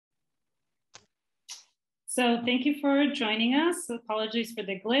So thank you for joining us. Apologies for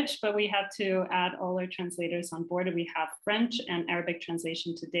the glitch, but we had to add all our translators on board. We have French and Arabic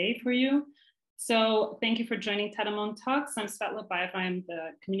translation today for you. So thank you for joining Tadamon Talks. I'm Svetla Baeva. I'm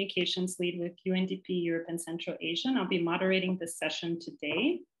the communications lead with UNDP Europe and Central Asia. And I'll be moderating this session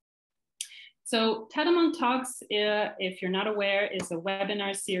today. So Tadamon Talks, if you're not aware, is a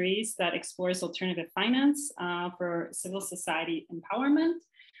webinar series that explores alternative finance for civil society empowerment.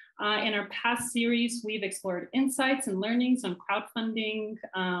 In our past series, we've explored insights and learnings on crowdfunding.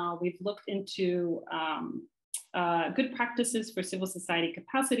 We've looked into good practices for civil society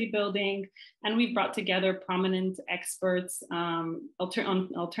capacity building, and we've brought together prominent experts on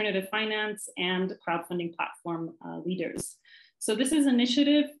alternative finance and crowdfunding platform leaders. So this is an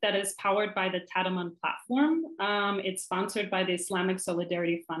initiative that is powered by the Tadamon platform. It's sponsored by the Islamic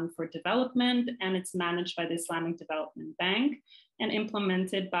Solidarity Fund for Development, and it's managed by the Islamic Development Bank and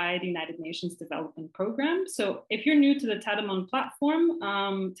implemented by the United Nations Development Program. So if you're new to the Tadamon platform,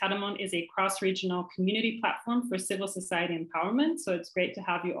 Tadamon is a cross-regional community platform for civil society empowerment. So it's great to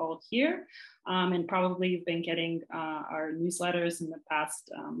have you all here. And probably you've been getting our newsletters in the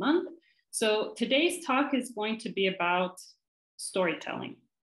past month. So today's talk is going to be about storytelling.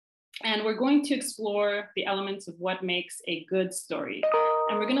 And we're going to explore the elements of what makes a good story.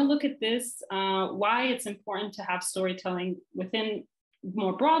 And we're going to look at this, why it's important to have storytelling within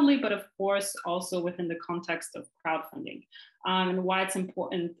more broadly, but of course, also within the context of crowdfunding, and why it's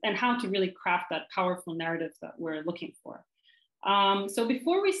important and how to really craft that powerful narrative that we're looking for. So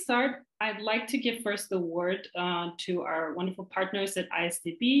before we start, I'd like to give first the word to our wonderful partners at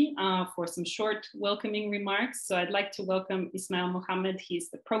ISDB for some short welcoming remarks. So I'd like to welcome Ismail Mohammed. He's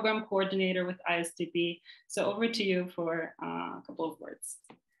the program coordinator with ISDB. So over to you for a couple of words.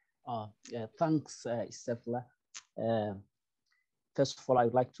 Yeah, thanks, Svetla. First of all, I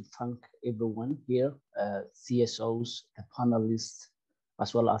would like to thank everyone here, CSOs, the panelists,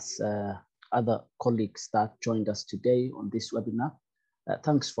 as well as other colleagues that joined us today on this webinar.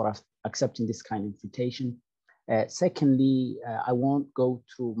 Thanks for accepting this kind of invitation. Secondly, I won't go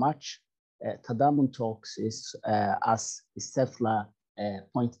through much. Tadamon Talks is, as Svetla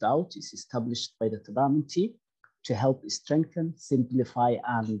pointed out, is established by the Tadamon team to help strengthen, simplify,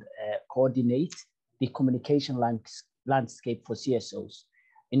 and coordinate the communication landscape for CSOs.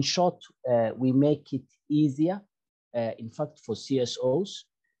 In short, we make it easier, in fact, for CSOs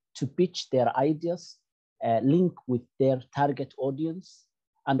to pitch their ideas, link with their target audience,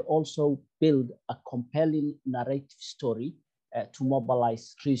 and also build a compelling narrative story to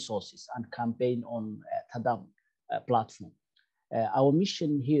mobilize resources and campaign on Tadamon platform. Our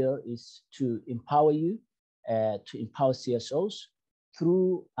mission here is to empower you, to empower CSOs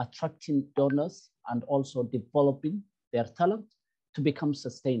through attracting donors and also developing their talent to become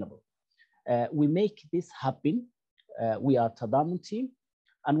sustainable. We make this happen. We are Tadamon team,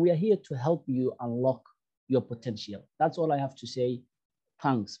 and we are here to help you unlock your potential. That's all I have to say.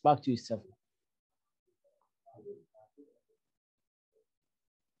 Thanks. Back to you, Svetla.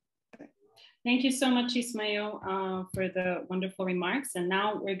 Thank you so much, Ismail, for the wonderful remarks. And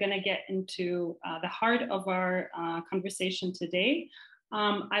now we're going to get into the heart of our conversation today.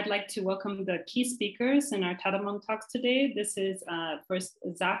 I'd like to welcome the key speakers in our Tadamon Talks today. This is first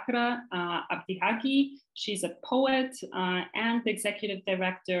Zahra Abdihagi. She's a poet and the executive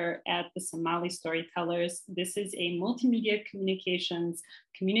director at the Somali Storytellers. This is a multimedia communications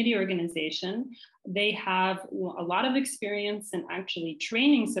community organization. They have a lot of experience in actually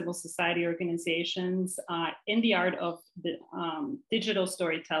training civil society organizations in the art of the, digital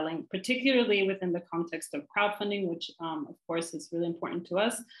storytelling, particularly within the context of crowdfunding, which of course is really important to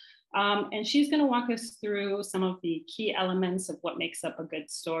us. And she's going to walk us through some of the key elements of what makes up a good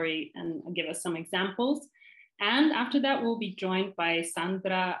story and give us some examples. And after that, we'll be joined by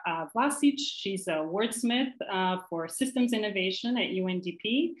Sandra Vlasic. She's a wordsmith for systems innovation at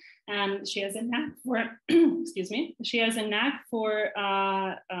UNDP. And she has a knack for, excuse me, she has a knack for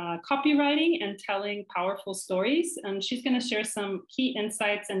copywriting and telling powerful stories. And she's going to share some key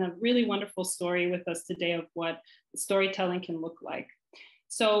insights and a really wonderful story with us today of what storytelling can look like.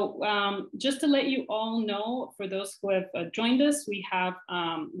 So just to let you all know, for those who have joined us,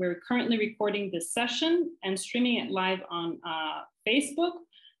 we're currently recording this session and streaming it live on Facebook.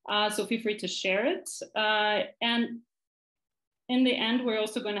 So feel free to share it. And in the end, we're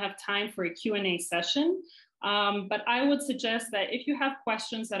also going to have time for a Q&A session. But I would suggest that if you have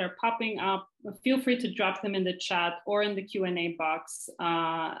questions that are popping up, feel free to drop them in the chat or in the Q&A box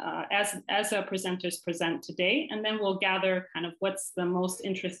as our presenters present today. And then we'll gather kind of what's the most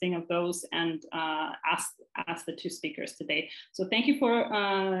interesting of those and ask the two speakers today. So thank you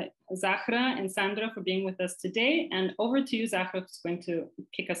for Zahra and Sandra for being with us today. And over to you, Zahra, who's going to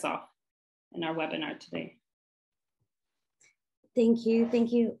kick us off in our webinar today. Thank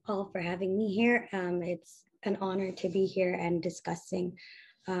you all for having me here. It's an honor to be here and discussing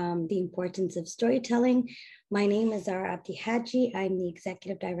the importance of storytelling. My name is Zahra Abdi Haji. I'm the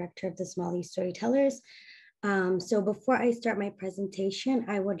Executive Director of the Somali Storytellers. So before I start my presentation,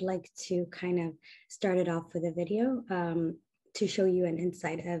 I would like to kind of start it off with a video to show you an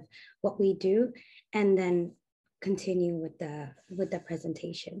insight of what we do, and then continue with the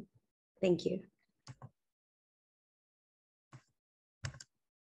presentation. Thank you.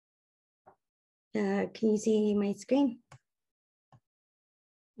 Can you see my screen?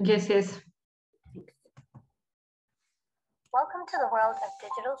 Yes. Thanks. Welcome to the world of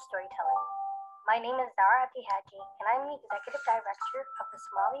digital storytelling. My name is Zahra Abdi Haji, and I'm the Executive Director of the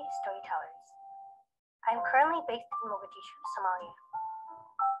Somali Storytellers. I'm currently based in Mogadishu, Somalia.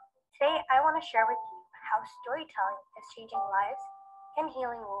 Today, I want to share with you how storytelling is changing lives and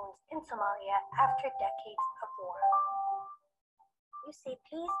healing wounds in Somalia after decades of war. You see,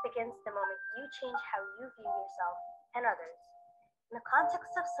 peace begins the moment you change how you view yourself and others. In the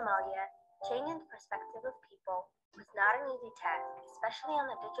context of Somalia, changing the perspective of people was not an easy task, especially on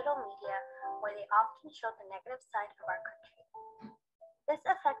the digital media where they often showed the negative side of our country. This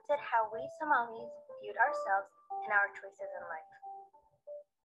affected how we Somalis viewed ourselves and our choices in life.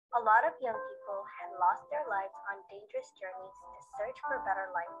 A lot of young people had lost their lives on dangerous journeys to search for a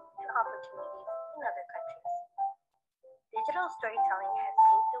better life and opportunities in other countries. Digital storytelling has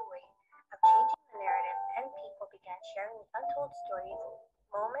paved the way of changing the narrative, and people began sharing the untold stories,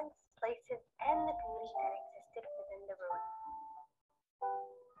 moments, places, and the beauty that existed within the ruins.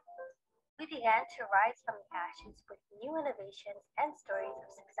 We began to rise from the ashes with new innovations and stories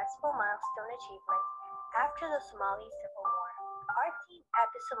of successful milestone achievements after the Somali Civil War. Our team at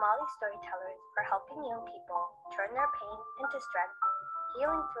the Somali Storytellers are helping young people turn their pain into strength,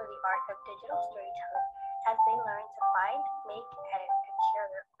 healing through the art of digital storytelling as they learn to find, make, edit, and share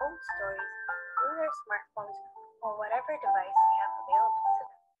their own stories through their smartphones or whatever device they have available to them.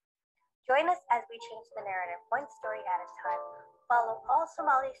 Join us as we change the narrative one story at a time. Follow all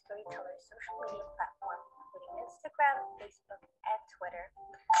Somali Storytellers social media platforms, including Instagram, Facebook, and Twitter,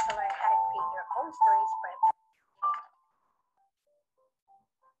 to learn how to create your own stories for impact.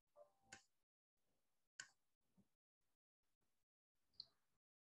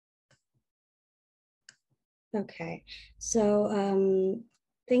 Okay, so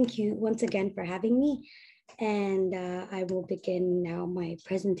thank you once again for having me. And I will begin now my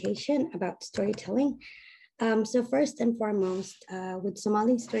presentation about storytelling. So first and foremost, with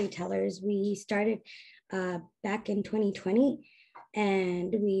Somali Storytellers, we started back in 2020,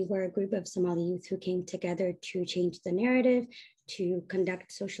 and we were a group of Somali youth who came together to change the narrative, to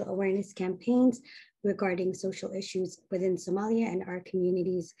conduct social awareness campaigns regarding social issues within Somalia and our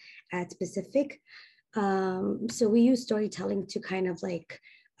communities at specific. So we use storytelling to kind of like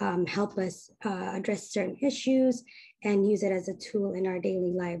help us address certain issues and use it as a tool in our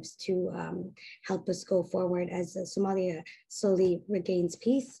daily lives to help us go forward as Somalia slowly regains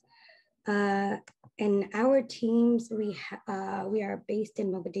peace. In our teams, we are based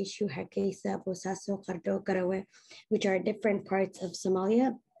in Mogadishu, Hargeisa, Bosaso, Qardo, Karawe, which are different parts of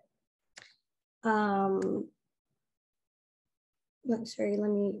Somalia. Sorry,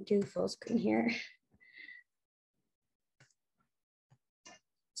 let me do full screen here.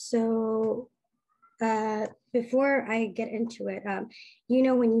 So before I get into it, you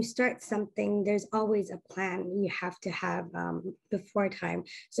know, when you start something, there's always a plan you have to have before time.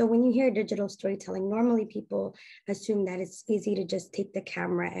 So when you hear digital storytelling, normally people assume that it's easy to just take the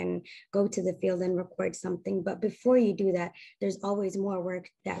camera and go to the field and record something. But before you do that, there's always more work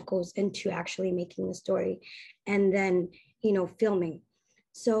that goes into actually making the story and then, you know, filming.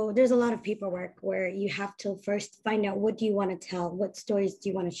 So there's a lot of paperwork where you have to first find out, what do you want to tell? What stories do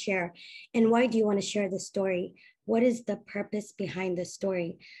you want to share? And why do you want to share the story? What is the purpose behind the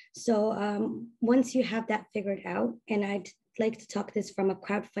story? So once you have that figured out, and I'd like to talk this from a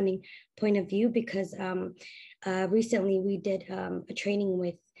crowdfunding point of view, because recently we did a training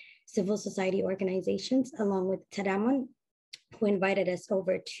with civil society organizations along with Tadamon, who invited us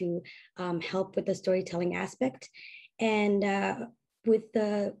over to help with the storytelling aspect. And with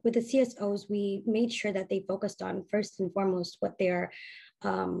the CSOs, we made sure that they focused on, first and foremost, what their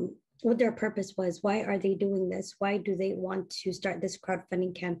what their purpose was. Why are they doing this? Why do they want to start this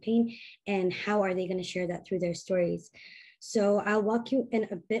crowdfunding campaign? And how are they going to share that through their stories? So I'll walk you in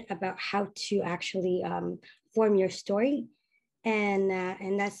a bit about how to actually form your story.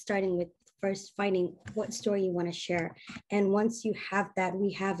 And that's starting with first finding what story you want to share. And once you have that,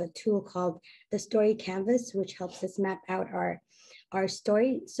 we have a tool called the Story Canvas, which helps us map out our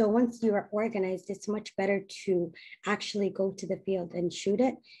story. So once you are organized, it's much better to actually go to the field and shoot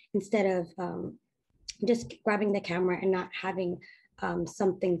it instead of just grabbing the camera and not having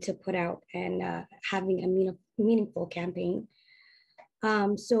something to put out and having a meaningful campaign.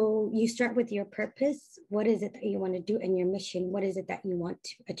 So you start with your purpose. What is it that you want to do, and your mission? What is it that you want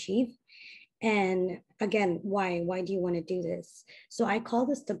to achieve? And again, why do you want to do this? So I call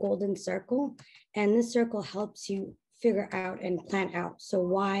this the golden circle, and this circle helps you figure out and plan out. So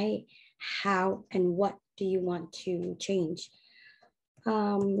why, how, and what do you want to change?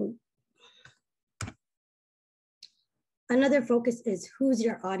 Another focus is who's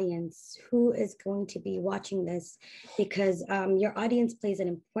your audience, who is going to be watching this, because your audience plays an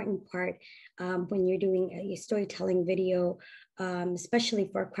important part when you're doing a storytelling video, especially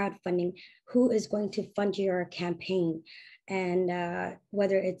for crowdfunding. Who is going to fund your campaign? And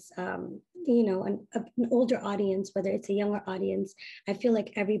whether it's an older audience, whether it's a younger audience, I feel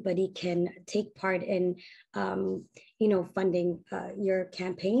like everybody can take part in funding your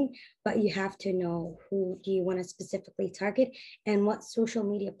campaign, but you have to know who do you want to specifically target and what social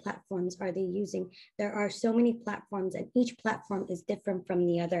media platforms are they using. There are so many platforms, and each platform is different from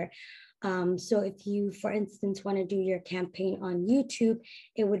the other. So if you, for instance, want to do your campaign on YouTube,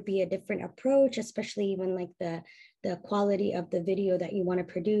 it would be a different approach, especially even like the quality of the video that you want to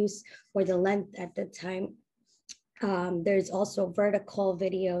produce or the length at the time. There's also vertical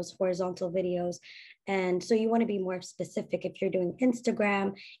videos, horizontal videos. And so you want to be more specific if you're doing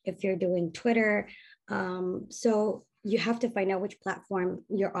Instagram, if you're doing Twitter. So you have to find out which platform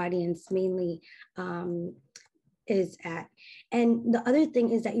your audience mainly is at. And the other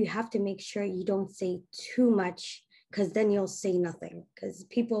thing is that you have to make sure you don't say too much, because then you'll say nothing, because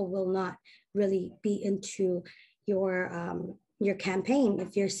people will not really be into your campaign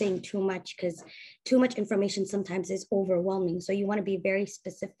if you're saying too much, because too much information sometimes is overwhelming. So you want to be very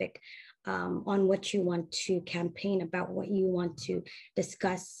specific on what you want to campaign about, what you want to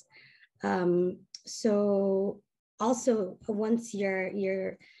discuss. So also once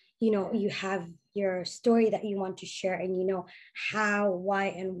you have your story that you want to share, and you know how, why,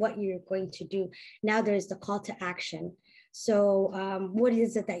 and what you're going to do, now there's the call to action. So what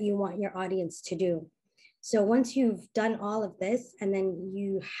is it that you want your audience to do? So once you've done all of this, and then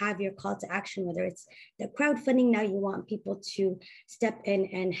you have your call to action, whether it's the crowdfunding, now you want people to step in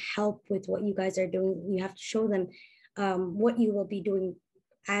and help with what you guys are doing. You have to show them what you will be doing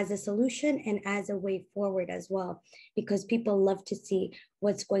as a solution and as a way forward as well, because people love to see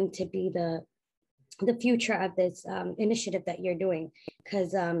what's going to be the future of this initiative that you're doing.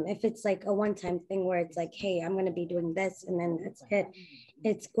 Because if it's like a one-time thing where it's like, hey, I'm going to be doing this and then that's it,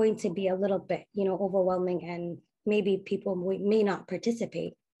 it's going to be a little bit overwhelming, and maybe people may not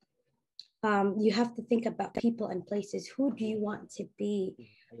participate. You have to think about people and places. Who do you want to be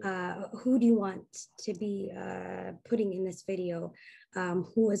putting in this video?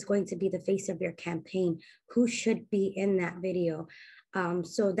 Who is going to be the face of your campaign? Who should be in that video?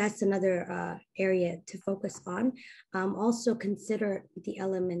 So that's another area to focus on. Also consider the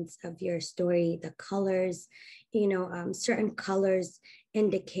elements of your story, the colors. Certain colors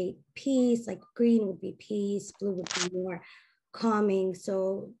indicate peace, like green would be peace, blue would be more calming.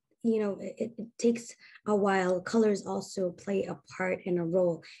 So it takes a while. Colors also play a part and a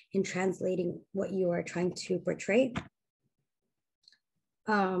role in translating what you are trying to portray.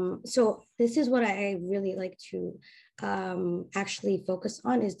 So this is what I really like to actually focus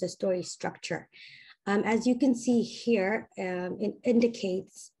on, is the story structure. As you can see here, it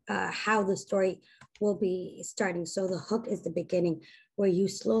indicates how the story will be starting. So the hook is the beginning, where you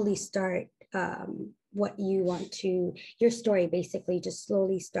slowly start what you want to, your story basically just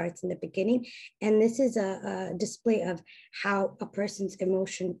slowly starts in the beginning. And this is a display of how a person's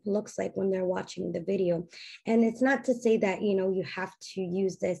emotion looks like when they're watching the video. And it's not to say that, you have to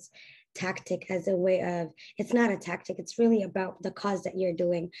use this tactic as a way of, it's not a tactic, it's really about the cause that you're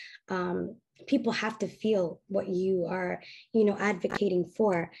doing. People have to feel what you are, advocating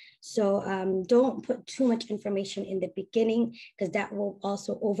for. So don't put too much information in the beginning, because that will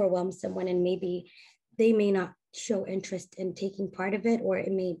also overwhelm someone, and maybe they may not show interest in taking part of it, or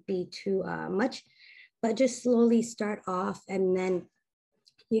it may be too much. But just slowly start off, and then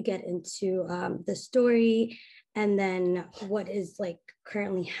you get into the story, and then what is like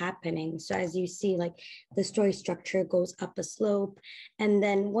currently happening. So as you see, like the story structure goes up a slope, and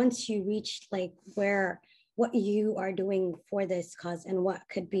then once you reach like where what you are doing for this cause and what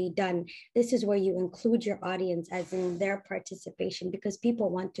could be done, this is where you include your audience as in their participation, because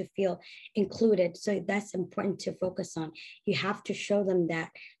people want to feel included. So that's important to focus on. You have to show them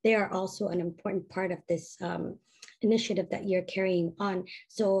that they are also an important part of this initiative that you're carrying on.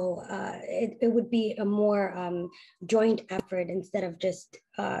 So it would be a more joint effort instead of just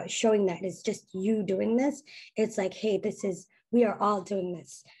showing that it's just you doing this. It's like, hey, this is, we are all doing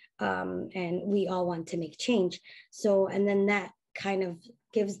this. And we all want to make change. So, and then that kind of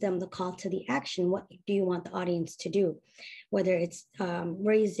gives them the call to the action. What do you want the audience to do? Whether it's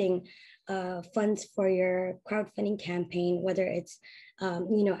raising funds for your crowdfunding campaign, whether it's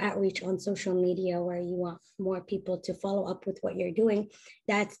outreach on social media where you want more people to follow up with what you're doing,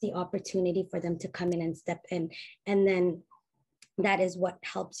 that's the opportunity for them to come in and step in. And then that is what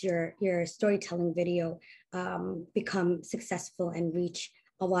helps your storytelling video become successful and reach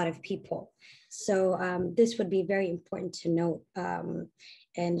a lot of people. So this would be very important to note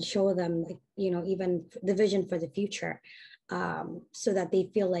and show them, like, even the vision for the future, so that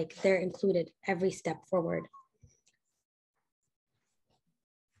they feel like they're included every step forward.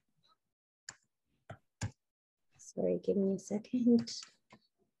 Sorry, give me a second.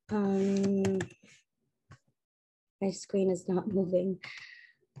 My screen is not moving.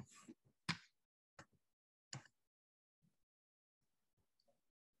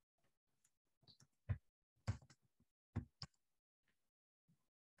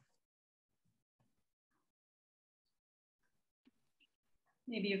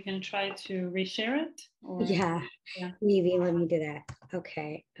 Maybe you can try to reshare it. Or... Yeah, maybe let me do that.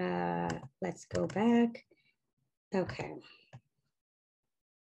 Okay, let's go back. Okay.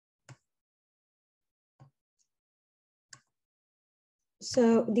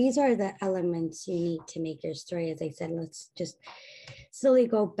 So these are the elements you need to make your story. As I said, let's just slowly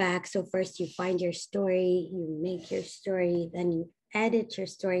go back. So first you find your story, you make your story, then you edit your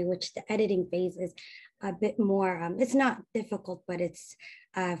story, which the editing phase is a bit more, it's not difficult, but it's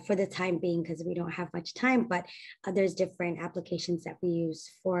for the time being, because we don't have much time, but there's different applications that we use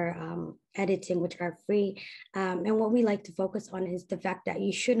for editing, which are free. And what we like to focus on is the fact that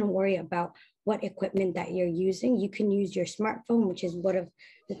you shouldn't worry about what equipment that you're using. You can use your smartphone, which is one of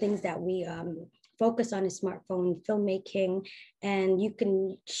the things that we focus on, is smartphone filmmaking, and you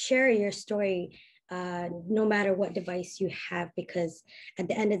can share your story no matter what device you have, because at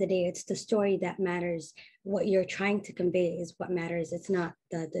the end of the day, it's the story that matters. What you're trying to convey is what matters. It's not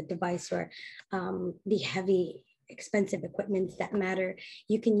the device or the heavy, expensive equipment that matter.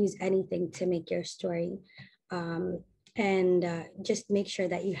 You can use anything to make your story. And just make sure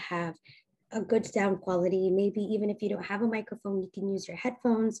that you have a good sound quality. Maybe even if you don't have a microphone, you can use your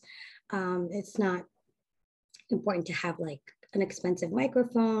headphones. It's not important to have like an expensive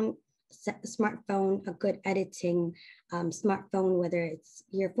microphone, smartphone, a good editing smartphone, whether it's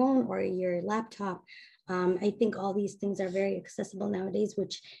your phone or your laptop. I think all these things are very accessible nowadays,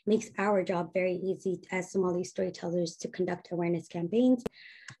 which makes our job very easy as Somali storytellers to conduct awareness campaigns.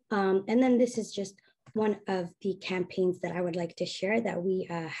 And then this is just one of the campaigns that I would like to share that we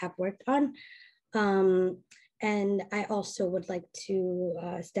have worked on. And I also would like to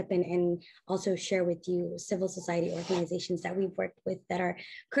step in and also share with you civil society organizations that we've worked with that are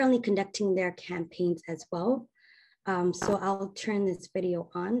currently conducting their campaigns as well. So I'll turn this video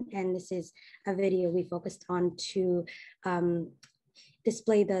on, and this is a video we focused on to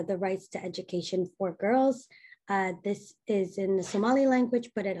display the rights to education for girls. This is in the Somali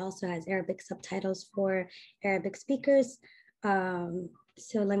language, but it also has Arabic subtitles for Arabic speakers.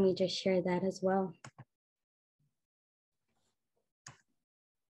 So let me just share that as well.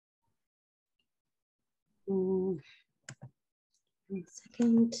 One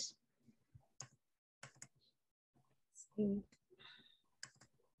second.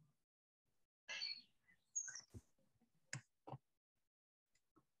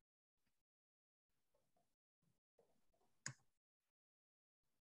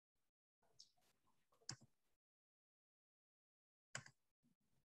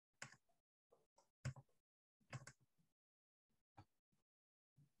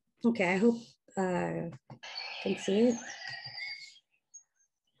 Okay, I hope you can see it.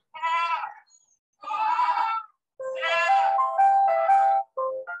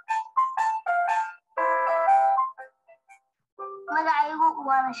 magacaygu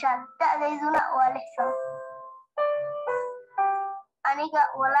waa Nashaad, da'dayduna waa 6 sano. Aniga,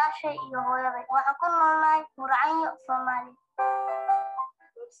 walaashay iyo hooyaday waxaan ku noolnahay Murcanyo, Soomaaliya.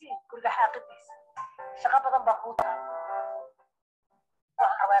 Guriga xaaqidiisa. shaqo badan baa kuu tahay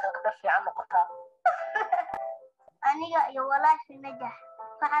waxaan rabaa inaad gabdho fiican noqotaa aniga iyo walaashii najax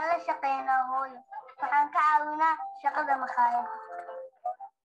waxaan la shaqeynaa hooyo waxaan ka caawinaa shaqada makhaayadda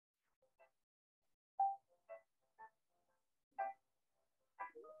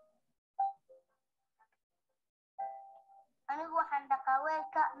anigu waxaan dhaqaa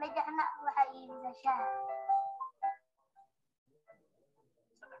weelka najaxna waxaa iibisa shaaha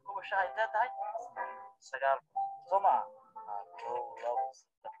kuwa shaaha intee tahay 9 soo maa 1 2 3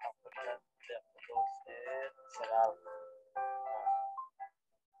 4 5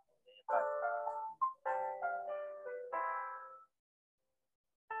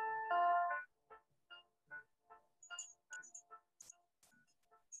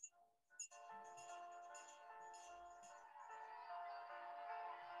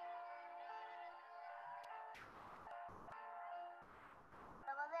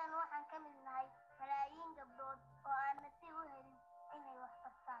 labadeen waxaan ka mid nahay malaayiin gabdhood oo aan nasiib u helin inay wax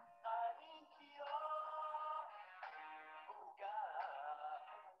bartaan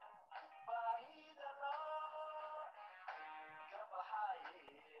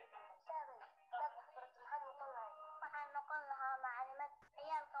waxaan noqon lahaa macalimad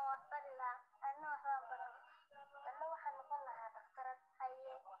ciyaalkan wax bari lahaa anna waxbaan baran anna waxaan noqon lahaa daktarad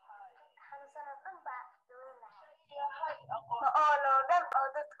haye xanuunsanoo dhan baa daweyn lahaa ma ooloo dhan oo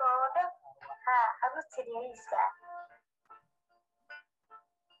dadka oo dhan haa caruurta yariiska ah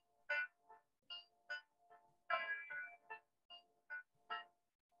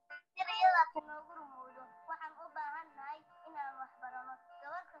iyadaas inoogu rumowdo waxaan u baahan nahay inaan wax barano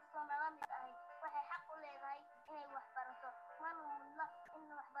gabar kastoo nala mid ahay waxay xaq u leedahay inay wax barato mana mudno in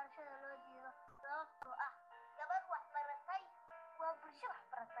waxbarashada loo diido sababtoo ah gabar wax baratay waa bulsho wax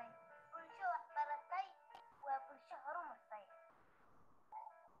baratay bulsho wax baratay waa bulsho horumartay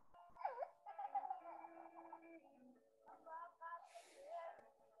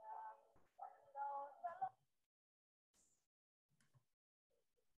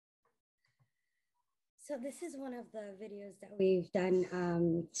So this is one of the videos that we've done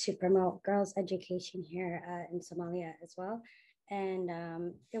to promote girls' education here in Somalia as well. And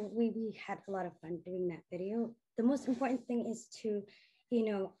we had a lot of fun doing that video. The most important thing is to,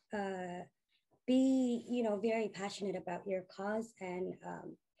 be, very passionate about your cause and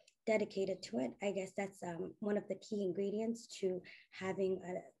dedicated to it. I guess that's one of the key ingredients to having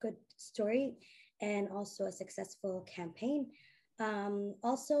a good story and also a successful campaign.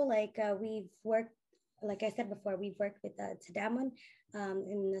 Also, we've worked, like I said before, we've worked with Tadamon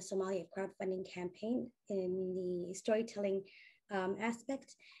in the Somalia crowdfunding campaign in the storytelling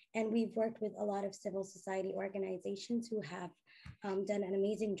aspect. And we've worked with a lot of civil society organizations who have done an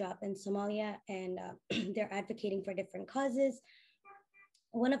amazing job in Somalia, and they're advocating for different causes.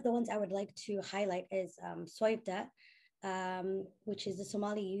 One of the ones I would like to highlight is Soivda, which is the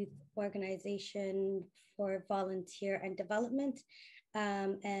Somali Youth Organization for Volunteer and Development.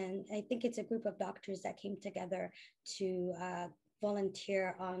 And I think it's a group of doctors that came together to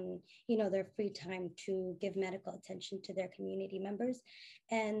volunteer on, their free time to give medical attention to their community members.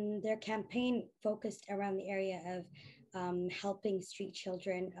 And their campaign focused around the area of helping street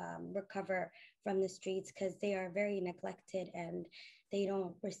children recover from the streets, because they are very neglected and they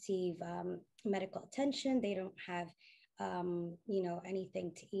don't receive medical attention. They don't have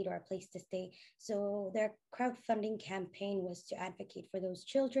anything to eat or a place to stay. So their crowdfunding campaign was to advocate for those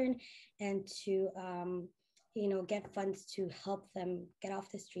children and to, get funds to help them get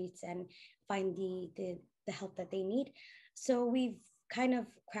off the streets and find the help that they need. So we've kind of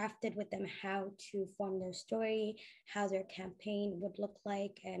crafted with them how to form their story, how their campaign would look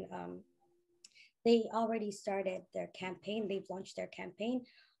like. And they already started their campaign. They've launched their campaign,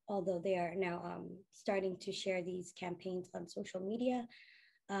 although they are now starting to share these campaigns on social media.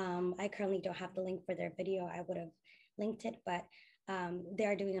 I currently don't have the link for their video. I would have linked it, but they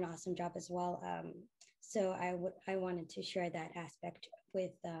are doing an awesome job as well. So I wanted to share that aspect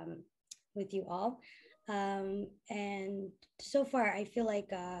with you all. And so far, I feel like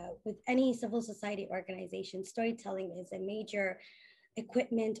with any civil society organization, storytelling is a major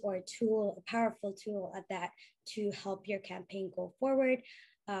equipment or a tool, a powerful tool at that to help your campaign go forward.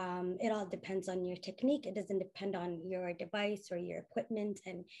 It all depends on your technique. It doesn't depend on your device or your equipment,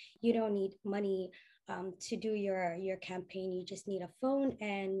 and you don't need money to do your campaign. You just need a phone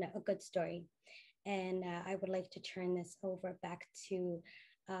and a good story. And I would like to turn this over back to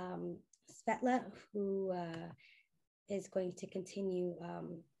Svetla, who is going to continue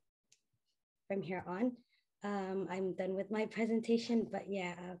from here on. I'm done with my presentation, but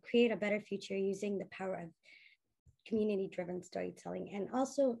yeah, create a better future using the power of community-driven storytelling. And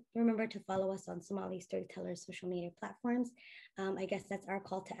also remember to follow us on Somali Storytellers social media platforms. I guess that's our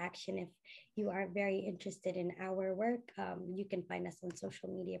call to action. If you are very interested in our work, you can find us on social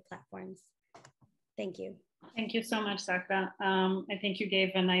media platforms. Thank you. Thank you so much, Sakra. I think you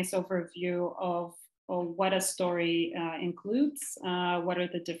gave a nice overview of what a story includes, what are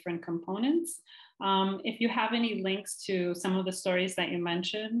the different components. If you have any links to some of the stories that you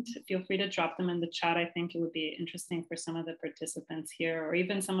mentioned, feel free to drop them in the chat. I think it would be interesting for some of the participants here, or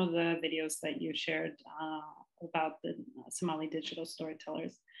even some of the videos that you shared about the Somali digital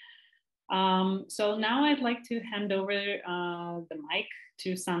storytellers. So now I'd like to hand over the mic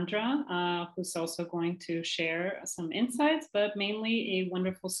to Sandra, who's also going to share some insights, but mainly a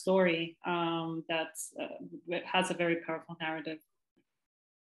wonderful story that has a very powerful narrative.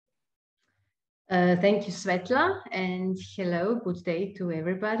 Thank you, Svetla, and hello, good day to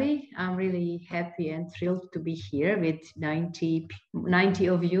everybody. I'm really happy and thrilled to be here with 90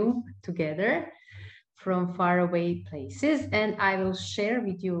 of you together from faraway places, and I will share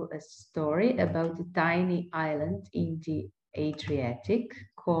with you a story about a tiny island in the Adriatic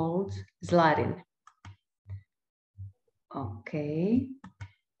called Zlarin. Okay.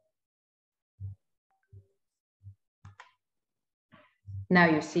 Now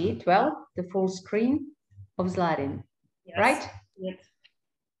you see it well, the full screen of Zlarin, yes. Right? Yes.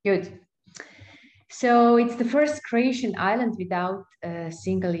 Good. So it's the first Croatian island without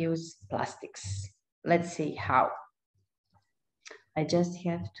single-use plastics. Let's see how. I just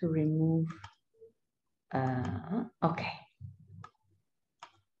have to remove, okay.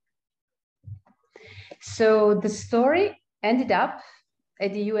 So the story ended up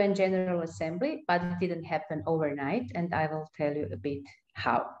at the UN General Assembly, but it didn't happen overnight, and I will tell you a bit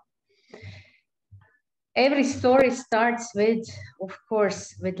how. Every story starts with, of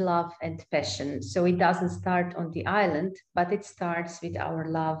course, with love and passion. So it doesn't start on the island, but it starts with our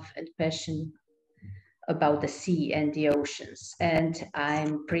love and passion about the sea and the oceans. And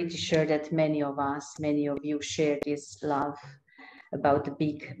I'm pretty sure that many of us, many of you share this love about the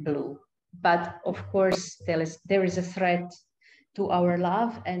big blue. But of course, there is a threat to our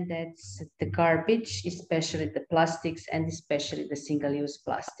love, and that's the garbage, especially the plastics and especially the single-use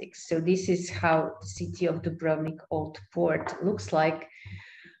plastics. So this is how the city of Dubrovnik Old Port looks like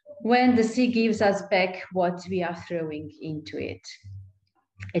when the sea gives us back what we are throwing into it.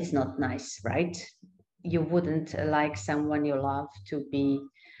 It's not nice, right? You wouldn't like someone you love to be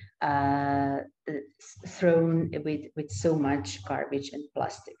thrown with so much garbage and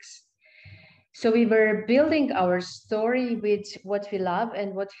plastics. So we were building our story with what we love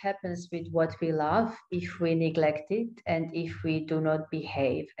and what happens with what we love if we neglect it and if we do not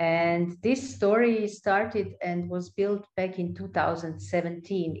behave. And this story started and was built back in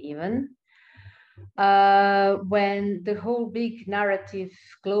 2017 even, when the whole big narrative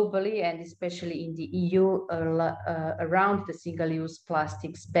globally and especially in the EU around the single-use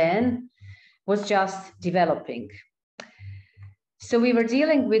plastics ban was just developing. So we were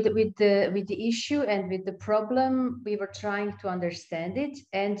dealing with the issue and with the problem. We were trying to understand it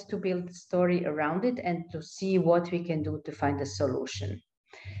and to build a story around it and to see what we can do to find a solution.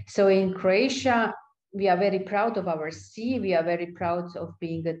 So in Croatia, we are very proud of our sea. We are very proud of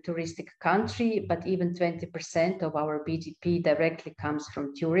being a touristic country, but even 20% of our BDP directly comes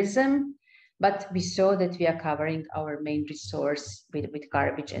from tourism. But we saw that we are covering our main resource with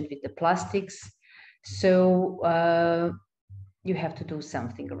garbage and with the plastics. So you have to do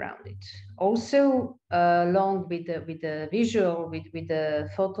something around it. Also, along with the visual, with the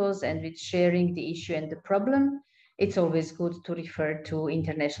photos and with sharing the issue and the problem, it's always good to refer to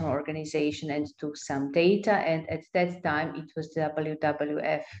international organization and to some data. And at that time, it was the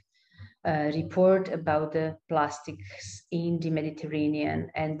WWF report about the plastics in the Mediterranean,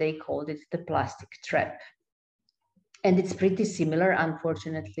 and they called it the plastic trap. And it's pretty similar,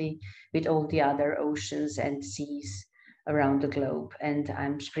 unfortunately, with all the other oceans and seas around the globe, and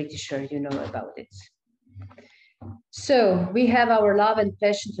I'm pretty sure you know about it. So we have our love and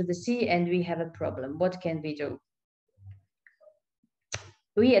passion to the sea, and we have a problem. What can we do?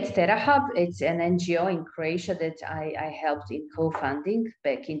 We at TerraHub, it's an NGO in Croatia that I helped in co-funding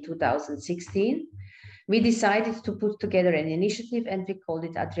back in 2016. We decided to put together an initiative, and we called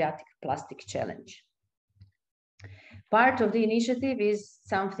it Adriatic Plastic Challenge. Part of the initiative is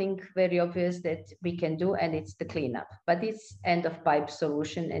something very obvious that we can do, and it's the cleanup. But it's end-of-pipe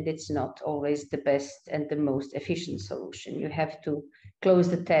solution, and it's not always the best and the most efficient solution. You have to close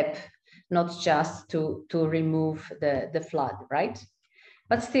the tap, not just to remove the flood, right?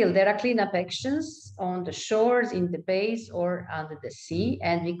 But still, there are cleanup actions on the shores, in the bays, or under the sea,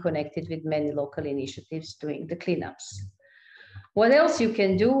 and we connected with many local initiatives doing the cleanups. What else you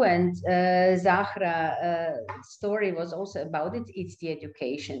can do, and Zahra's story was also about it, it's the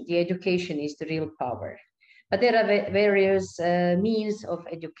education. The education is the real power. But there are various means of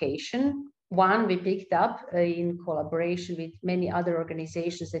education. One we picked up in collaboration with many other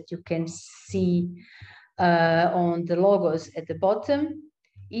organizations that you can see on the logos at the bottom,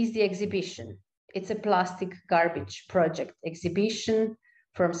 is the exhibition. It's a plastic garbage project exhibition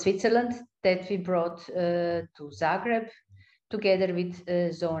from Switzerland that we brought to Zagreb, together with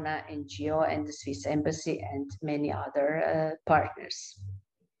Zona NGO and the Swiss Embassy and many other partners.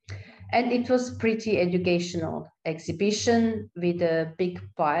 And it was pretty educational exhibition with a big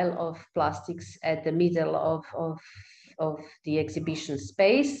pile of plastics at the middle of the exhibition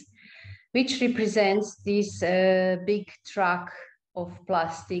space, which represents this big truck of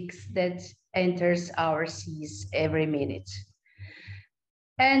plastics that enters our seas every minute.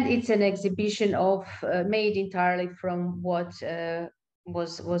 And it's an exhibition of made entirely from what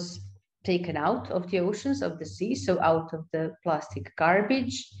was taken out of the oceans, of the sea, so out of the plastic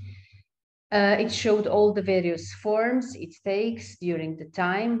garbage. It showed all the various forms it takes during the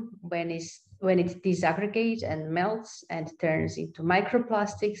time when it disaggregates and melts and turns into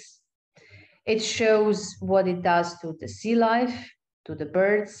microplastics. It shows what it does to the sea life, to the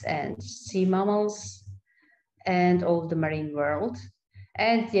birds and sea mammals, and all the marine world.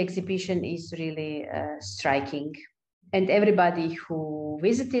 And the exhibition is really striking. And everybody who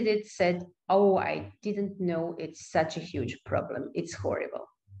visited it said, oh, I didn't know it's such a huge problem. It's horrible.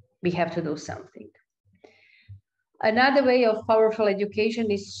 We have to do something. Another way of powerful education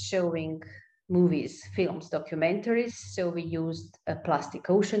is showing movies, films, documentaries. So we used a plastic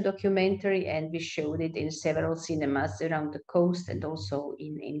ocean documentary and we showed it in several cinemas around the coast and also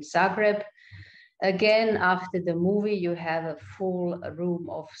in Zagreb. Again, after the movie, you have a full room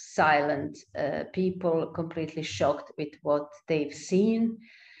of silent people completely shocked with what they've seen.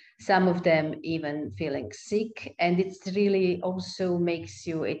 Some of them even feeling sick. And it's really also makes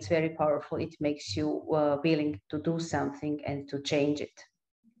you, it's very powerful. It makes you willing to do something and to change it.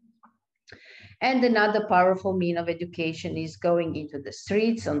 And another powerful mean of education is going into the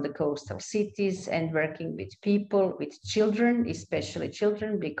streets on the coastal cities and working with people, with children, especially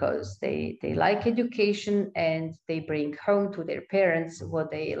children, because they like education and they bring home to their parents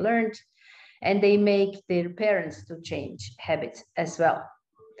what they learned, and they make their parents to change habits as well.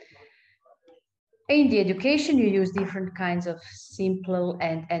 In the education, you use different kinds of simple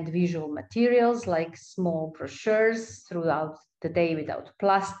and visual materials like small brochures throughout the day without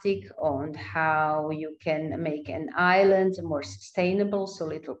plastic, on how you can make an island more sustainable, so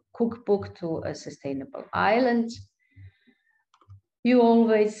little cookbook to a sustainable island. You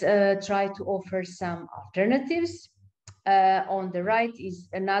always try to offer some alternatives. On the right is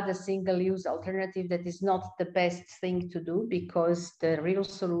another single-use alternative that is not the best thing to do, because the real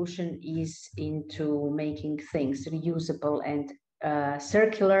solution is into making things reusable and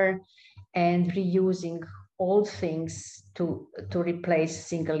circular, and reusing old things to replace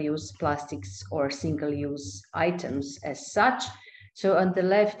single-use plastics or single-use items as such. So on the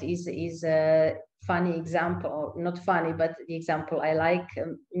left is a funny example, not funny, but the example I like,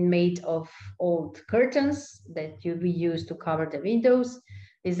 made of old curtains that we use to cover the windows.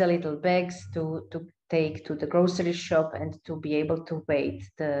 These are little bags to take to the grocery shop and to be able to weigh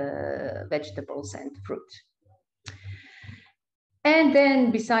the vegetables and fruit. And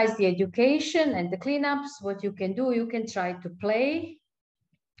then besides the education and the cleanups, what you can do, you can try to play.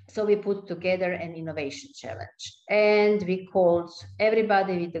 So we put together an innovation challenge, and we called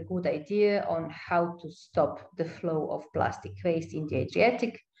everybody with a good idea on how to stop the flow of plastic waste in the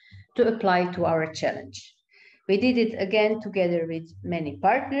Adriatic to apply to our challenge. We did it again together with many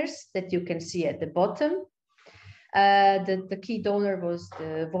partners that you can see at the bottom. The key donor was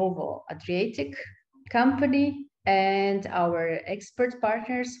the Volvo Adriatic company, and our expert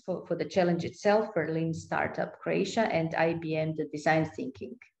partners for the challenge itself were Lean Startup Croatia and IBM, the design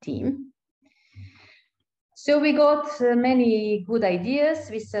thinking team. So we got many good ideas.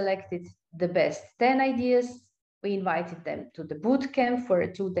 We selected the best 10 ideas. We invited them to the boot camp for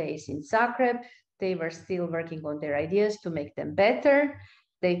 2 days in Zagreb. They were still working on their ideas to make them better.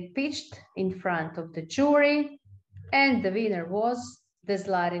 They pitched in front of the jury, and the winner was the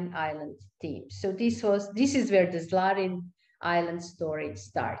Zlarin Island team. So this is where the Zlarin Island story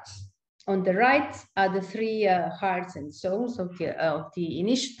starts. On the right are the 3 hearts and souls of the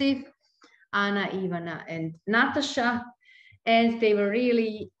initiative, Anna, Ivana, and Natasha. And they were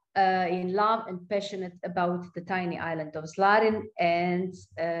really in love and passionate about the tiny island of Zlarin, and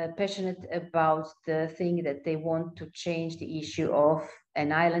passionate about the thing that they want to change the issue of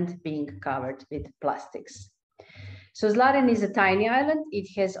an island being covered with plastics. So Zlarin is a tiny island. It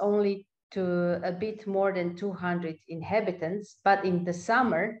has only a bit more than 200 inhabitants, but in the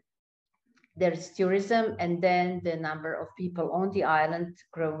summer, there's tourism, and then the number of people on the island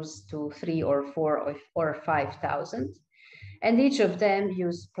grows to 3 or 4 or 5,000. And each of them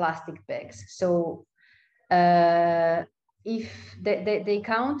use plastic bags. So if they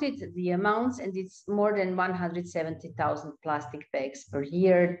counted the amounts, and it's more than 170,000 plastic bags per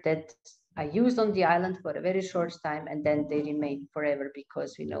year that are used on the island for a very short time, and then they remain forever,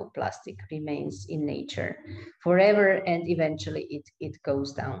 because we know plastic remains in nature forever, and eventually it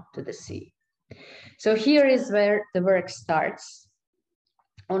goes down to the sea. So here is where the work starts.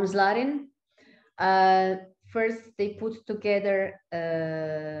 On Zlarin, first they put together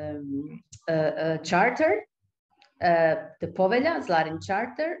a charter, the Povelja, Zlarin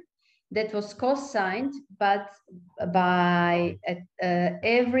Charter, that was co-signed but by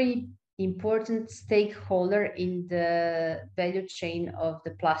every important stakeholder in the value chain of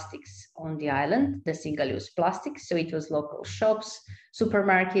the plastics on the island, the single-use plastics. So it was local shops,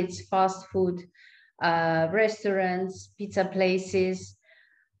 supermarkets, fast food, restaurants, pizza places,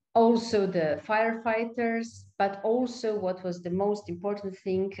 also the firefighters, but also what was the most important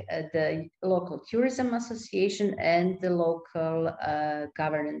thing, the local tourism association and the local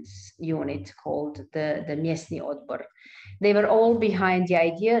governance unit called the Mjesni Odbor. They were all behind the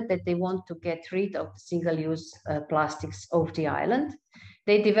idea that they want to get rid of the single-use plastics of the island.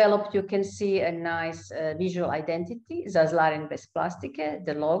 They developed, you can see, a nice visual identity, Zlarin bez plastike,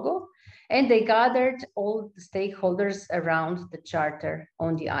 the logo, and they gathered all the stakeholders around the charter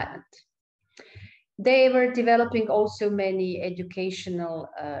on the island. They were developing also many educational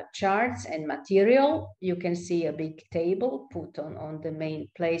charts and material. You can see a big table put on the main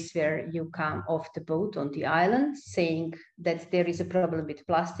place where you come off the boat on the island, saying that there is a problem with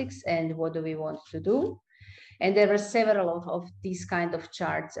plastics and what do we want to do. And there were several of these kind of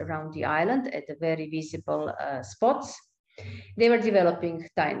charts around the island at the very visible spots. They were developing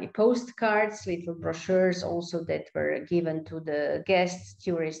tiny postcards, little brochures also that were given to the guests,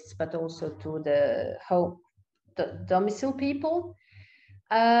 tourists, but also to the domicile people.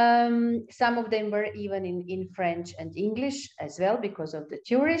 Some of them were even in French and English as well because of the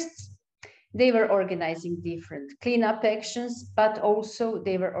tourists. They were organizing different cleanup actions, but also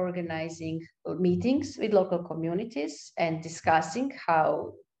they were organizing meetings with local communities and discussing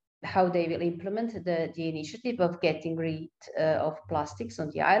how they will implement the initiative of getting rid of plastics on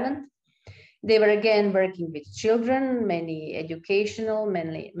the island. They were again working with children, many educational,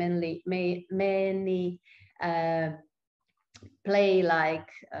 many play-like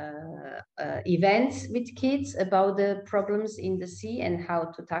events with kids about the problems in the sea and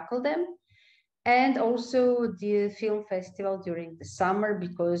how to tackle them. And also the film festival during the summer,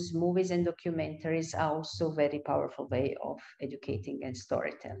 because movies and documentaries are also a very powerful way of educating and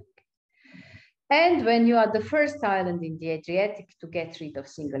storytelling. And when you are the first island in the Adriatic to get rid of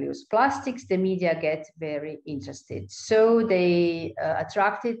single-use plastics, the media get very interested. So they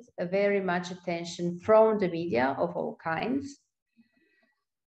attracted very much attention from the media of all kinds.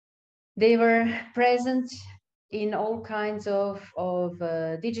 They were present in all kinds of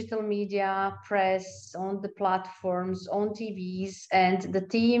digital media, press, on the platforms, on TVs. And the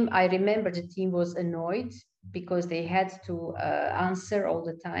team, I remember the team was annoyed because they had to answer all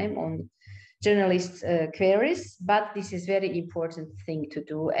the time on journalist queries, but this is very important thing to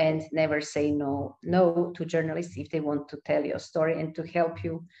do, and never say no to journalists if they want to tell your story and to help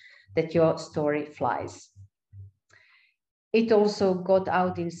you that your story flies. It also got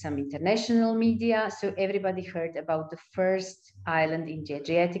out in some international media, so everybody heard about the first island in the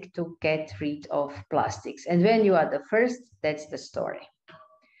Adriatic to get rid of plastics. And when you are the first, that's the story.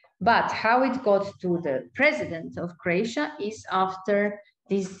 But how it got to the president of Croatia is after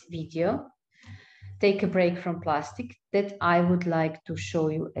this video, Take a Break from Plastic, that I would like to show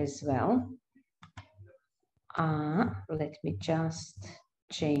you as well. Let me just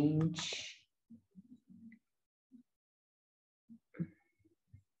change.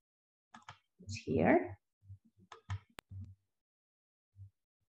 It's here.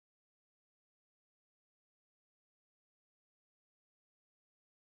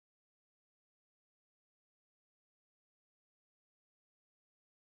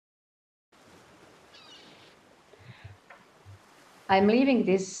 I'm leaving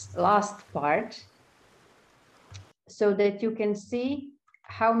this last part so that you can see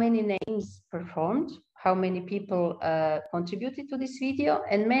how many names performed, how many people contributed to this video,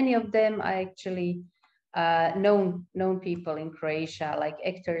 and many of them are actually known people in Croatia, like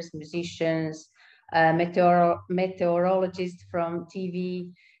actors, musicians, meteorologists from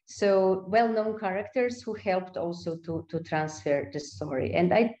TV. So well-known characters who helped also to transfer the story.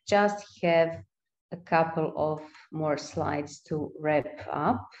 And I just have a couple of more slides to wrap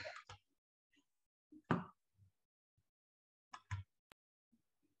up.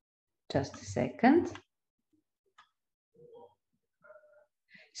 Just a second.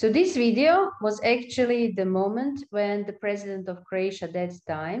 So this video was actually the moment when the president of Croatia at that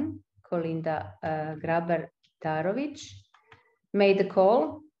time, Kolinda Grabar-Kitarović, made a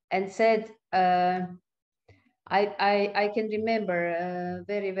call and said, I can remember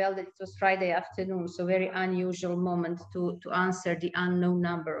very well that it was Friday afternoon, so very unusual moment to answer the unknown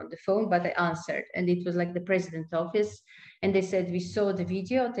number on the phone, but I answered, and it was like the president's office, and they said, we saw the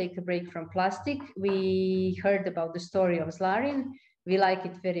video, take a break from plastic, we heard about the story of Zlarin, we like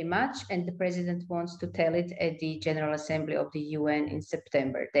it very much, and the president wants to tell it at the General Assembly of the UN in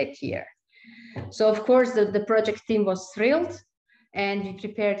September that year. So of course the project team was thrilled, and we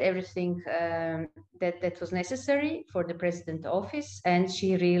prepared everything that was necessary for the president's office. And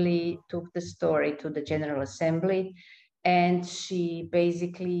she really took the story to the General Assembly, and she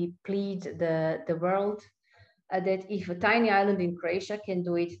basically pleaded the world that if a tiny island in Croatia can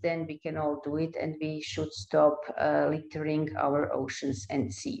do it, then we can all do it, and we should stop littering our oceans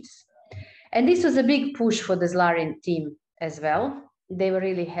and seas. And this was a big push for the Zlarin team as well. They were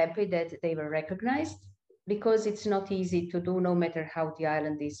really happy that they were recognized, because it's not easy to do, no matter how the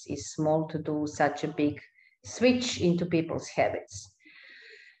island is small, to do such a big switch into people's habits.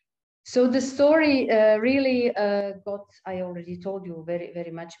 So the story really got, I already told you, very,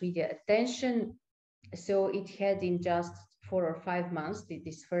 very much media attention. So it had in just 4 or 5 months,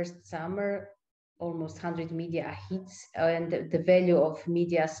 this first summer, almost 100 media hits, and the value of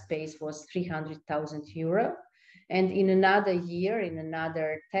media space was 300,000 euro. And in another year, in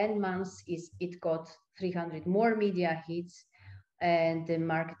another 10 months, it got 300 more media hits, and the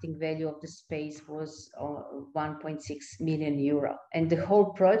marketing value of the space was 1.6 million euro. And the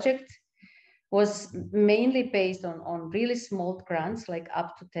whole project was mainly based on really small grants, like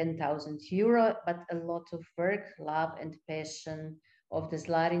up to 10,000 euro, but a lot of work, love, and passion of the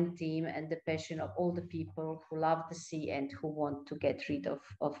Zlarin team, and the passion of all the people who love the sea and who want to get rid of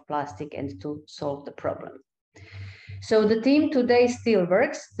plastic and to solve the problem. So the team today still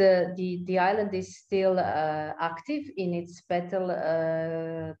works. The island is still active in its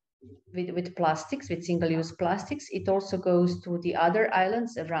battle with plastics, with single-use plastics. It also goes to the other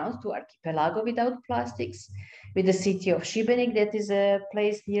islands around, to Archipelago without plastics, with the city of Šibenik that is a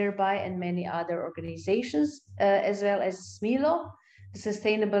place nearby, and many other organizations, as well as SMILO, the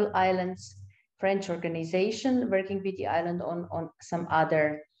Sustainable Islands French organization, working with the island on some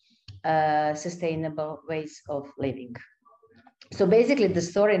other sustainable ways of living. So basically the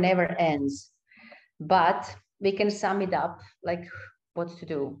story never ends, but we can sum it up like what to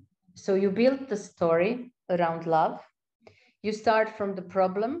do. So you build the story around love. You start from the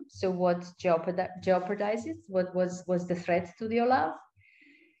problem. So what jeopardizes, what was the threat to your love?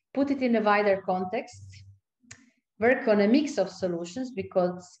 Put it in a wider context. Work on a mix of solutions,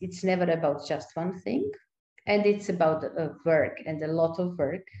 because it's never about just one thing. And it's about work, and a lot of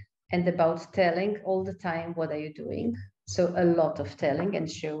work, and about telling all the time, what are you doing? So a lot of telling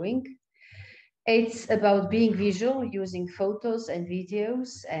and showing. It's about being visual, using photos and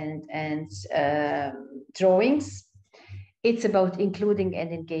videos and drawings. It's about including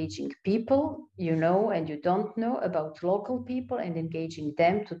and engaging people you know and you don't know, about local people, and engaging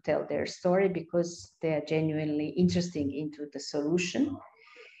them to tell their story, because they are genuinely interested into the solution.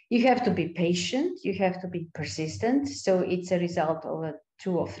 You have to be patient, you have to be persistent. So it's a result of a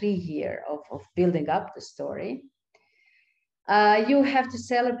 2 or 3 years of building up the story. You have to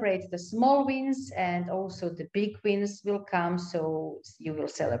celebrate the small wins, and also the big wins will come. So you will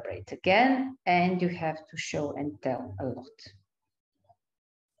celebrate again, and you have to show and tell a lot.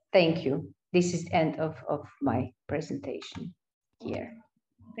 Thank you. This is the end of my presentation here.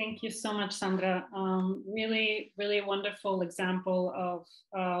 Thank you so much, Sandra. Really, really wonderful example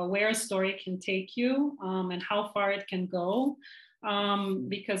of where a story can take you and how far it can go.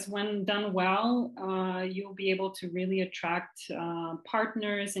 Because when done well, you'll be able to really attract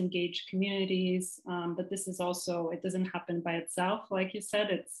partners, engage communities. But this is also, it doesn't happen by itself. Like you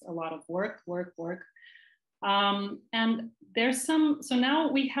said, it's a lot of work. And there's some, so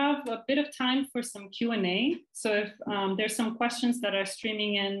now we have a bit of time for some Q&A. So if there's some questions that are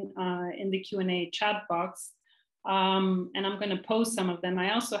streaming in the Q&A chat box, And I'm going to post some of them.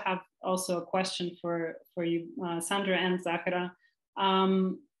 I also have a question for you, Sandra and Zahra.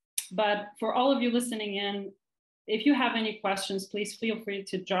 But for all of you listening in, if you have any questions, please feel free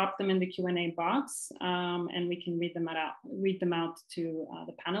to drop them in the Q&A box, and we can read them out to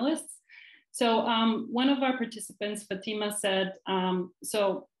the panelists. So one of our participants, Fatima, said,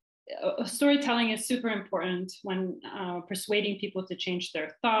 storytelling is super important when persuading people to change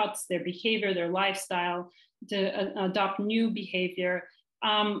their thoughts, their behavior, their lifestyle, to adopt new behavior.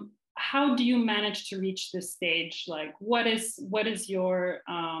 How do you manage to reach this stage? Like, what is your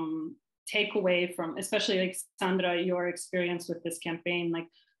takeaway from, especially like Sandra, your experience with this campaign? Like,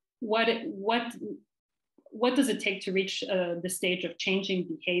 what does it take to reach the stage of changing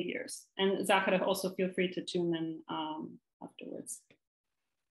behaviors? And Zahra, also feel free to tune in afterwards.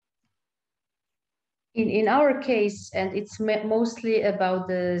 In our case, and it's mostly about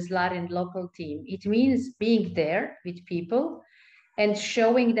the Zlarin local team, it means being there with people and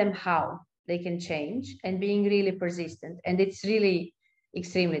showing them how they can change and being really persistent. And it's really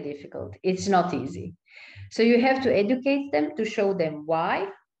extremely difficult. It's not easy. So you have to educate them, to show them why,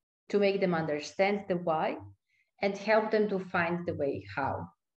 to make them understand the why, and help them to find the way how.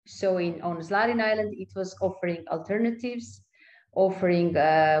 So on Zlarin Island, it was offering alternatives, offering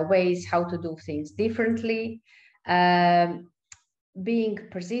ways how to do things differently, being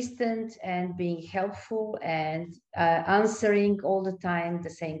persistent and being helpful and answering all the time the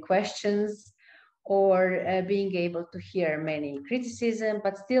same questions, or being able to hear many criticism,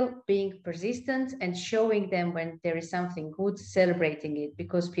 but still being persistent and showing them when there is something good, celebrating it,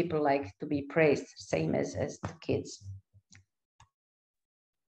 because people like to be praised, same as the kids.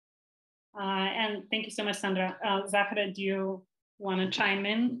 And thank you so much, Sandra. Zahra, do you want to chime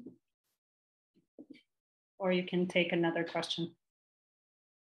in? Or you can take another question.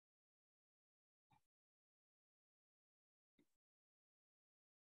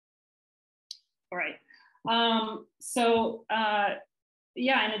 All right.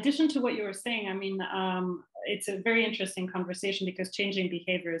 Yeah, in addition to what you were saying, I mean, it's a very interesting conversation, because changing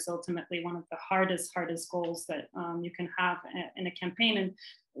behavior is ultimately one of the hardest goals that you can have in a campaign. And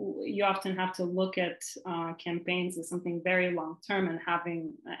you often have to look at campaigns as something very long-term,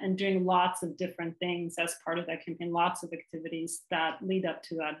 and doing lots of different things as part of that campaign, lots of activities that lead up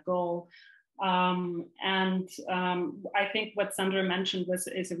to that goal. I think what Sandra mentioned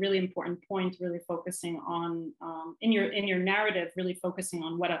is a really important point, really focusing on, in your narrative, really focusing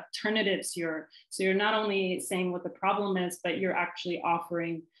on what alternatives so you're not only saying what the problem is, but you're actually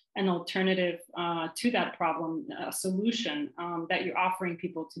offering an alternative to that problem, a solution that you're offering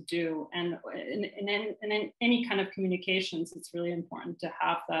people to do. And in any kind of communications, it's really important to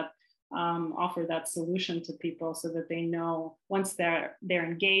have that, offer that solution to people, so that they know, once they're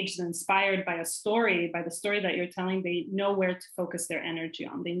engaged and inspired by the story that you're telling, they know where to focus their energy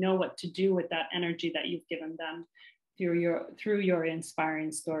on. They know what to do with that energy that you've given them through your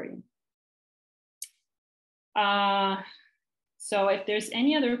inspiring story. So if there's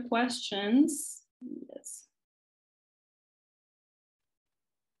any other questions, yes.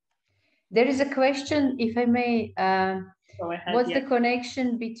 There is a question, if I may. Go ahead. What's the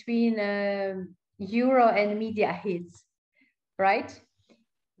connection between Euro and media hits, right?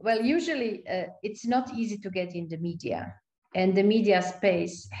 Well, usually it's not easy to get in the media, and the media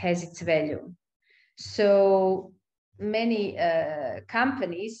space has its value. So many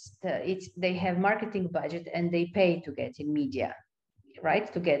companies, they have marketing budget and they pay to get in media,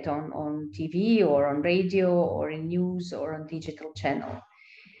 right? To get on TV or on radio or in news or on digital channel.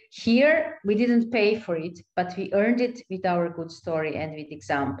 Here, we didn't pay for it, but we earned it with our good story and with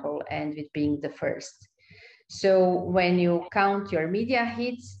example and with being the first. So when you count your media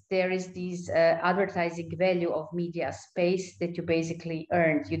hits, there is this advertising value of media space that you basically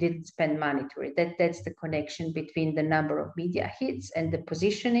earned. You didn't spend money to it. That's the connection between the number of media hits and the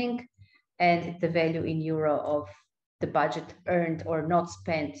positioning and the value in euro of the budget earned or not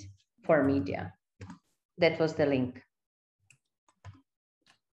spent for media. That was the link.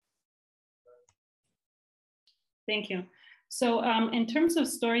 Thank you. So in terms of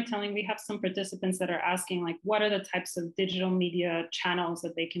storytelling, we have some participants that are asking, like, what are the types of digital media channels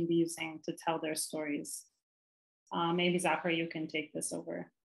that they can be using to tell their stories? Maybe Zahra, you can take this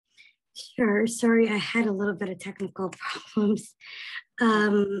over. Sure. Sorry, I had a little bit of technical problems.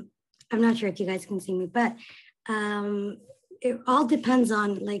 I'm not sure if you guys can see me, but it all depends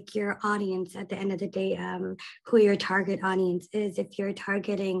on like your audience at the end of the day, who your target audience is. If you're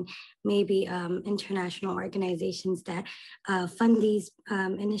targeting maybe international organizations that fund these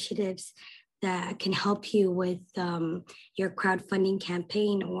initiatives, that can help you with your crowdfunding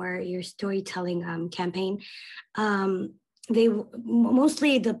campaign or your storytelling campaign. They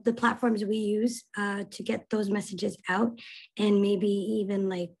mostly the platforms we use to get those messages out, and maybe even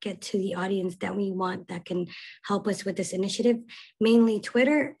like get to the audience that we want that can help us with this initiative. Mainly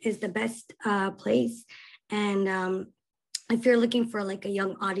Twitter is the best place. And if you're looking for like a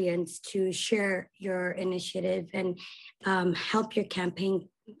young audience to share your initiative and help your campaign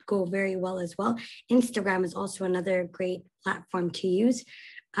go very well as well, Instagram is also another great platform to use.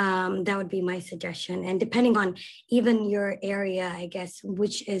 That would be my suggestion. And depending on even your area, I guess,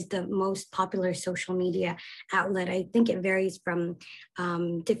 which is the most popular social media outlet, I think it varies from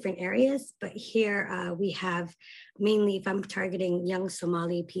different areas. But here we have mainly, if I'm targeting young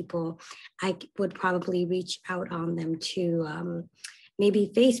Somali people, I would probably reach out on them to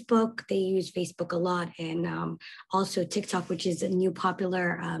maybe Facebook. They use Facebook a lot, and also TikTok, which is a new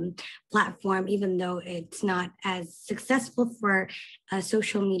popular platform, even though it's not as successful for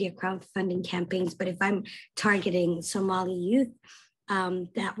social media crowdfunding campaigns. But if I'm targeting Somali youth,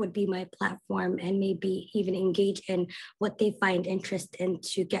 that would be my platform, and maybe even engage in what they find interest in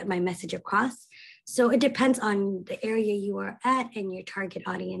to get my message across. So it depends on the area you are at and your target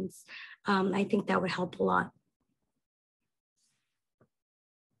audience. I think that would help a lot.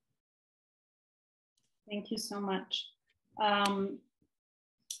 Thank you so much.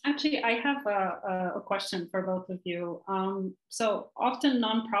 Actually, I have a question for both of you. So often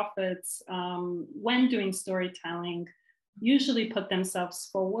nonprofits, when doing storytelling, usually put themselves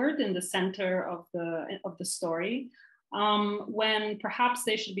forward in the center of the story, when perhaps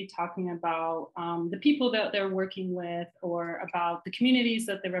they should be talking about the people that they're working with, or about the communities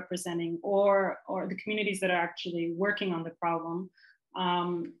that they're representing, or the communities that are actually working on the problem.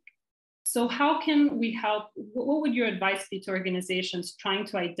 So how can we help? What would your advice be to organizations trying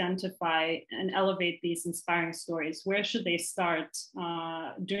to identify and elevate these inspiring stories? Where should they start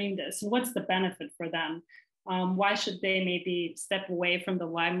doing this? And what's the benefit for them? Why should they maybe step away from the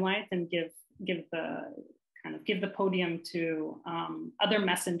limelight and give the podium to other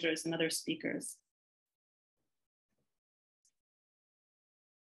messengers and other speakers?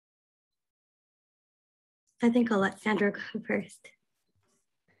 I think I'll let Sandra go first.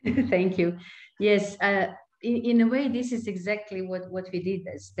 Thank you. Yes, in a way, this is exactly what we did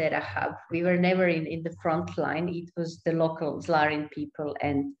as Terra Hub. We were never in the front line. It was the local Zlarin people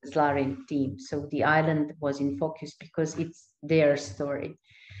and Zlarin team. So the island was in focus because it's their story.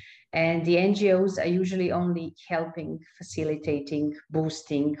 And the NGOs are usually only helping, facilitating,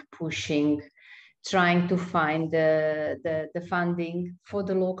 boosting, pushing, trying to find the funding for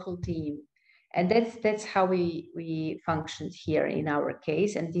the local team. And that's how we functioned here in our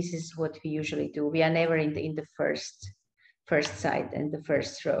case, and this is what we usually do. We are never in the first side and the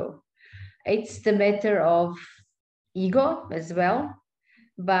first row. It's the matter of ego as well,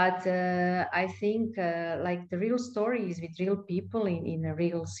 but I think like the real story is with real people in a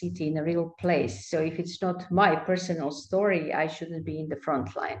real city, in a real place. So if it's not my personal story, I shouldn't be in the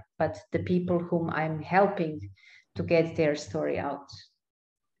front line, but the people whom I'm helping to get their story out.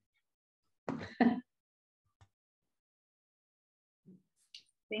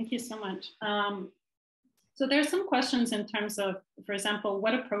 Thank you so much. So there's some questions in terms of, for example,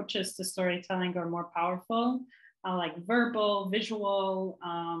 what approaches to storytelling are more powerful, like verbal, visual,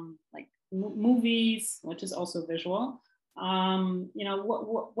 like movies, which is also visual.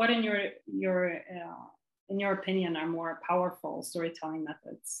 What in your opinion are more powerful storytelling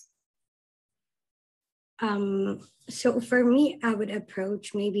methods? So for me, I would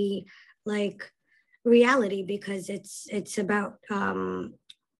approach maybe like reality, because it's about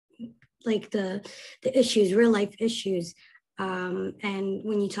like the issues, real life issues. And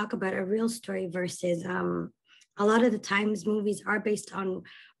when you talk about a real story versus a lot of the times movies are based on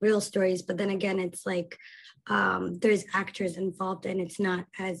real stories, but then again, it's like there's actors involved, and it's not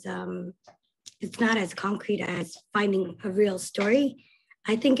as concrete as finding a real story.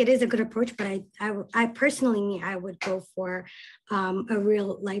 I think it is a good approach, but I personally, I would go for a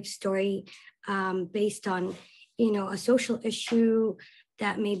real life story based on, a social issue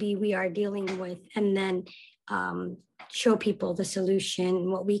that maybe we are dealing with, and then show people the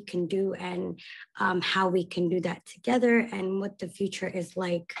solution, what we can do, and how we can do that together, and what the future is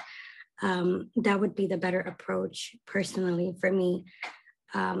like. That would be the better approach personally for me.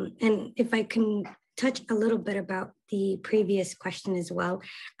 And if I can touch a little bit about the previous question as well,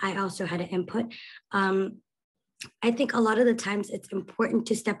 I also had an input. I think a lot of the times it's important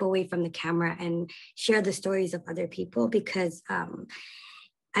to step away from the camera and share the stories of other people, because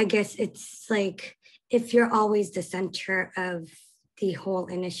I guess it's like, if you're always the center of the whole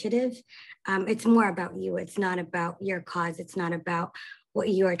initiative. It's more about you. It's not about your cause. It's not about what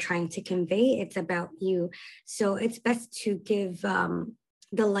you are trying to convey. It's about you. So it's best to give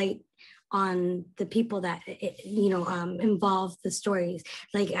the light on the people that involve the stories.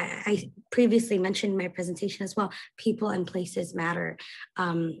 Like I previously mentioned in my presentation as well, people and places matter.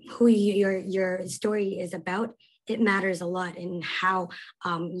 Who your story is about, it matters a lot in how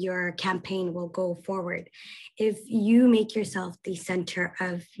your campaign will go forward. If you make yourself the center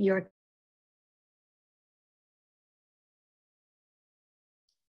of your...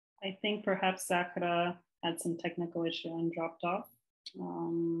 I think perhaps Zahra had some technical issue and dropped off.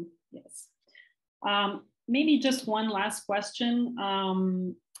 Yes. Maybe just one last question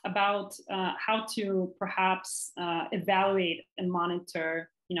about how to perhaps evaluate and monitor,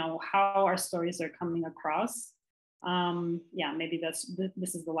 how our stories are coming across. Yeah, maybe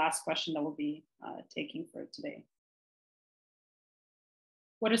this is the last question that we'll be taking for today.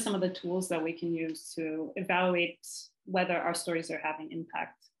 What are some of the tools that we can use to evaluate whether our stories are having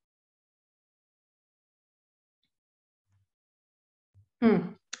impact?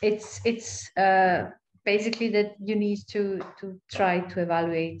 It's basically that you need to try to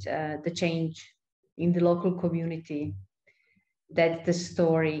evaluate the change in the local community that the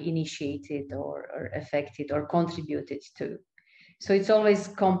story initiated or affected or contributed to. So it's always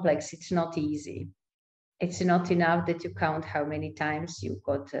complex. It's not easy. It's not enough that you count how many times you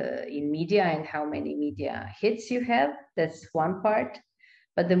got in media and how many media hits you have. That's one part.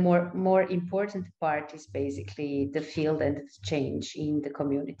 But the more important part is basically the field and the change in the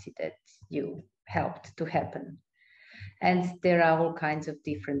community that you helped to happen. And there are all kinds of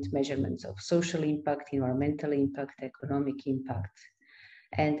different measurements of social impact, environmental impact, economic impact,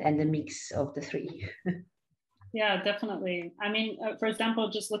 and the mix of the three. Yeah, definitely. I mean, for example,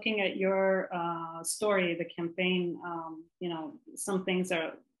 just looking at your story, the campaign, some things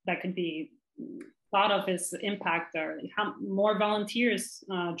that could be thought of as impact or how more volunteers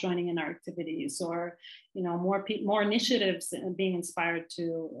joining in our activities, or more initiatives being inspired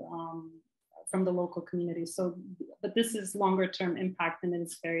from the local community. So, but this is longer term impact, and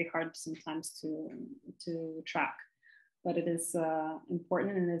it's very hard sometimes to track, but it is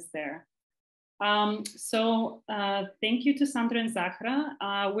important and is there. So thank you to Sandra and Zahra.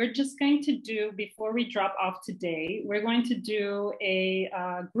 We're just going to do, before we drop off today, we're going to do a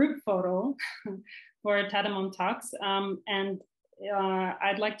group photo for Tadamon Talks. And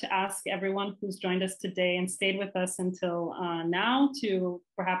I'd like to ask everyone who's joined us today and stayed with us until now to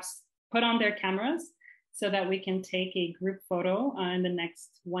perhaps put on their cameras so that we can take a group photo in the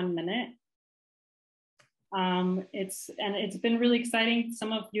next 1 minute. It's been really exciting.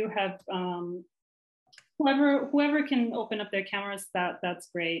 Some of you have, whoever can open up their cameras, that's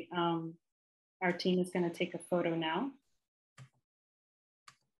great. Our team is going to take a photo now.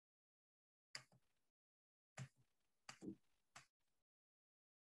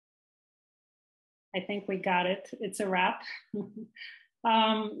 I think we got it. It's a wrap.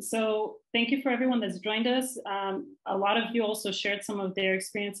 So thank you for everyone that's joined us. A lot of you also shared some of their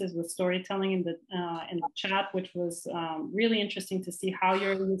experiences with storytelling in the chat, which was really interesting to see how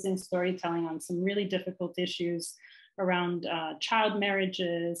you're using storytelling on some really difficult issues around child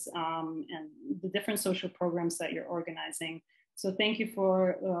marriages and the different social programs that you're organizing. So thank you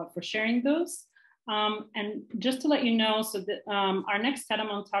for sharing those. And just to let you know, so that our next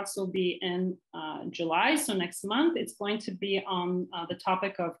Tadamon Talks will be in July, so next month. It's going to be on the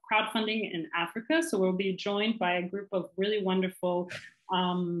topic of crowdfunding in Africa. So we'll be joined by a group of really wonderful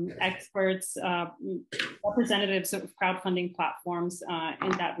experts, representatives of crowdfunding platforms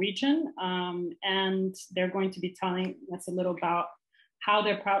in that region. And they're going to be telling us a little about how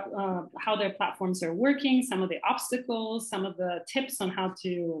their platforms are working, some of the obstacles, some of the tips on how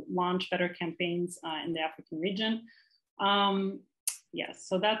to launch better campaigns in the African region. Yes,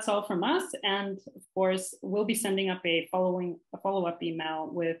 so that's all from us. And of course, we'll be sending up a follow-up email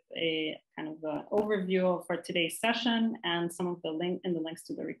with a kind of the overview for today's session and some of the links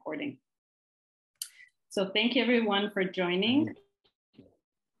to the recording. So thank you everyone for joining,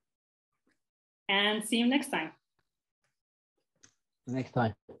 and see you next time. Next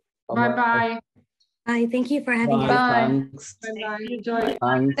time. Bye-bye. Bye. Thank you for having us. Bye. Thanks. Bye-bye. Enjoy.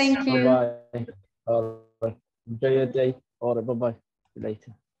 Thanks. Thank you. Bye-bye. All right. Enjoy your day. All right. Bye-bye. See you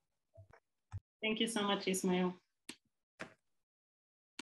later. Thank you so much, Ismail.